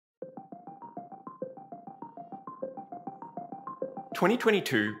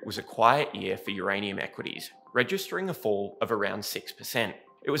2022 was a quiet year for uranium equities, registering a fall of around 6%.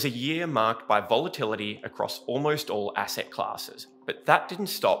 It was a year marked by volatility across almost all asset classes, but that didn't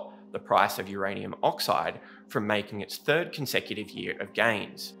stop the price of uranium oxide from making its third consecutive year of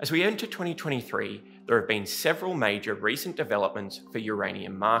gains. As we enter 2023, there have been several major recent developments for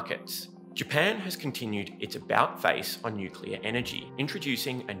uranium markets. Japan has continued its about-face on nuclear energy,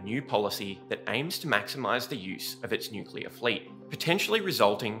 introducing a new policy that aims to maximise the use of its nuclear fleet, potentially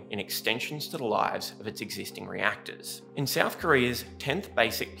resulting in extensions to the lives of its existing reactors. In South Korea's 10th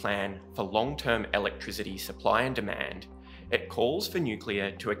Basic Plan for Long-Term Electricity Supply and Demand, it calls for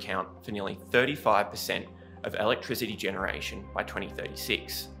nuclear to account for nearly 35% of electricity generation by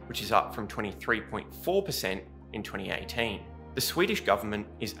 2036, which is up from 23.4% in 2018. The Swedish government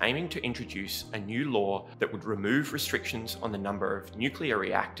is aiming to introduce a new law that would remove restrictions on the number of nuclear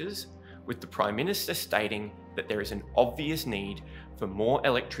reactors, with the Prime Minister stating that there is an obvious need for more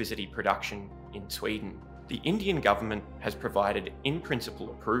electricity production in Sweden. The Indian government has provided in-principle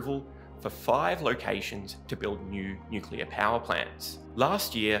approval for 5 locations to build new nuclear power plants.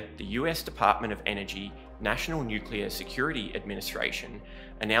 Last year, the US Department of Energy National Nuclear Security Administration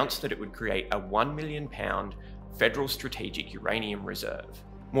announced that it would create a £1 million Federal Strategic Uranium Reserve.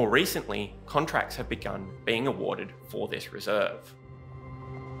 More recently, contracts have begun being awarded for this reserve.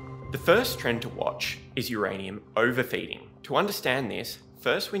 The first trend to watch is uranium overfeeding. To understand this,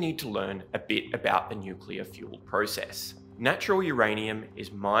 first we need to learn a bit about the nuclear fuel process. Natural uranium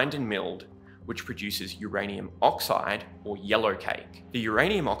is mined and milled, which produces uranium oxide or yellowcake. The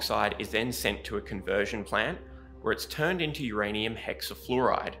uranium oxide is then sent to a conversion plant where it's turned into uranium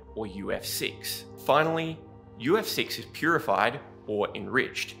hexafluoride or UF6. Finally, UF6 is purified or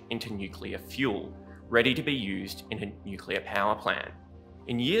enriched into nuclear fuel, ready to be used in a nuclear power plant.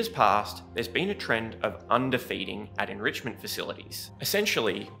 In years past, there's been a trend of underfeeding at enrichment facilities.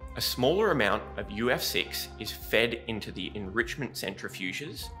 Essentially, a smaller amount of UF6 is fed into the enrichment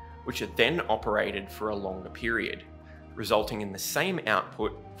centrifuges, which are then operated for a longer period, resulting in the same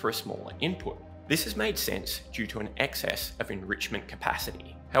output for a smaller input. This has made sense due to an excess of enrichment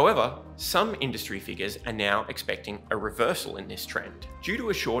capacity. However, some industry figures are now expecting a reversal in this trend. Due to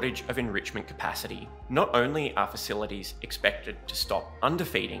a shortage of enrichment capacity, not only are facilities expected to stop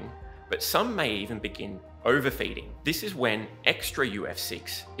underfeeding, but some may even begin overfeeding. This is when extra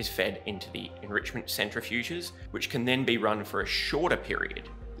UF6 is fed into the enrichment centrifuges, which can then be run for a shorter period.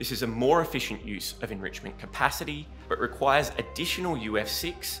 This is a more efficient use of enrichment capacity, but requires additional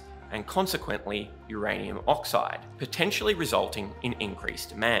UF6 and consequently uranium oxide, potentially resulting in increased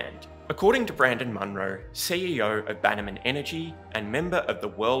demand. According to Brandon Munro, CEO of Bannerman Energy and member of the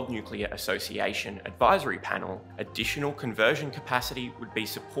World Nuclear Association Advisory Panel, additional conversion capacity would be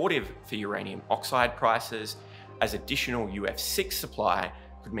supportive for uranium oxide prices, as additional UF6 supply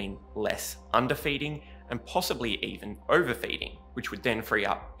could mean less underfeeding and possibly even overfeeding, which would then free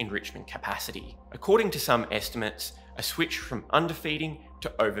up enrichment capacity. According to some estimates, a switch from underfeeding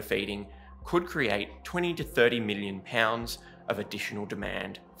to overfeeding could create 20 to 30 million pounds of additional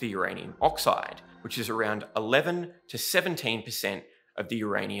demand for uranium oxide, which is around 11 to 17% of the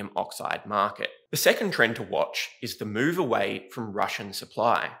uranium oxide market. The second trend to watch is the move away from Russian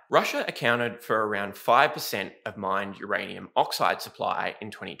supply. Russia accounted for around 5% of mined uranium oxide supply in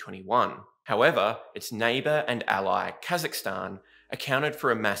 2021. However, its neighbour and ally Kazakhstan accounted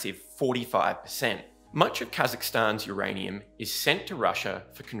for a massive 45%. Much of Kazakhstan's uranium is sent to Russia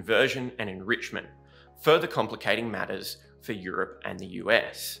for conversion and enrichment, further complicating matters for Europe and the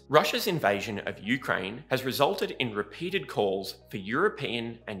US. Russia's invasion of Ukraine has resulted in repeated calls for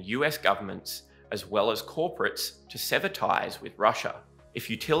European and US governments, as well as corporates, to sever ties with Russia. If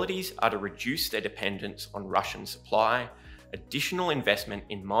utilities are to reduce their dependence on Russian supply, additional investment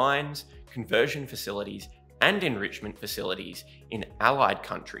in mines, conversion facilities, and enrichment facilities in allied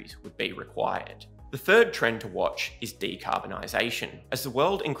countries would be required. The third trend to watch is decarbonisation, as the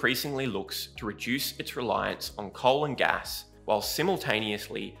world increasingly looks to reduce its reliance on coal and gas, while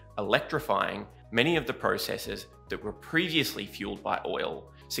simultaneously electrifying many of the processes that were previously fueled by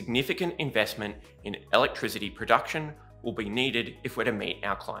oil. Significant investment in electricity production will be needed if we're to meet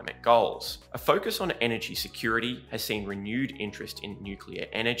our climate goals. A focus on energy security has seen renewed interest in nuclear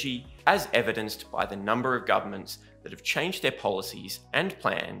energy, as evidenced by the number of governments that have changed their policies and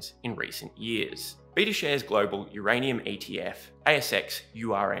plans in recent years. BetaShares Global Uranium ETF, ASX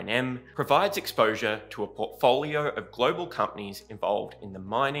URNM, provides exposure to a portfolio of global companies involved in the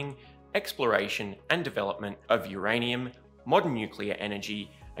mining, exploration and development of uranium, modern nuclear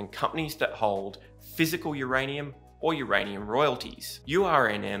energy, and companies that hold physical uranium or uranium royalties.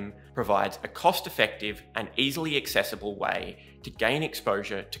 URNM provides a cost-effective and easily accessible way to gain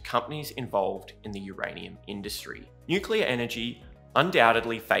exposure to companies involved in the uranium industry. Nuclear energy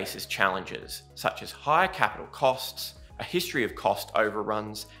undoubtedly faces challenges such as higher capital costs, a history of cost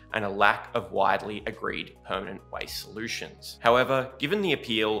overruns, and a lack of widely agreed permanent waste solutions. However, given the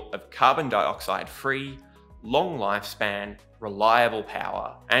appeal of carbon dioxide-free, long lifespan, reliable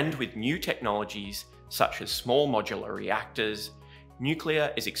power, and with new technologies such as small modular reactors,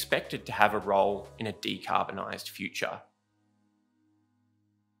 nuclear is expected to have a role in a decarbonised future.